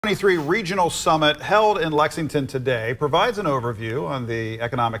2023 Regional Summit held in Lexington today provides an overview on the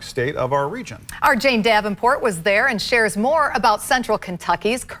economic state of our region. Our Jane Davenport was there and shares more about Central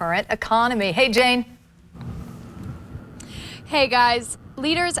Kentucky's current economy. Hey, Jane. Hey, guys.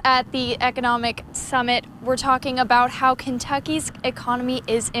 Leaders at the Economic Summit were talking about how Kentucky's economy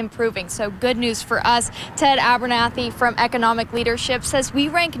is improving. So good news for us. Ted Abernathy from Economic Leadership says we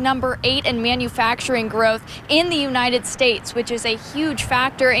rank number 8 in manufacturing growth in the United States, which is a huge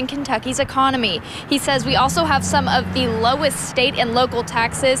factor in Kentucky's economy. He says we also have some of the lowest state and local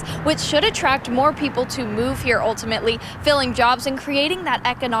taxes, which should attract more people to move here, ultimately filling jobs and creating that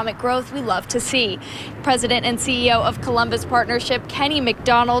economic growth we love to see. President and CEO of Columbus Partnership, Kenny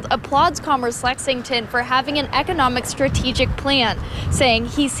McDonald, applauds Commerce Lexington for having an economic strategic plan, saying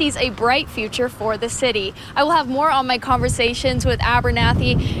he sees a bright future for the city. I will have more on my conversations with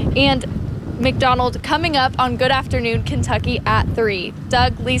Abernathy and McDonald coming up on Good Afternoon Kentucky at 3.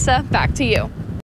 Doug, Lisa, back to you.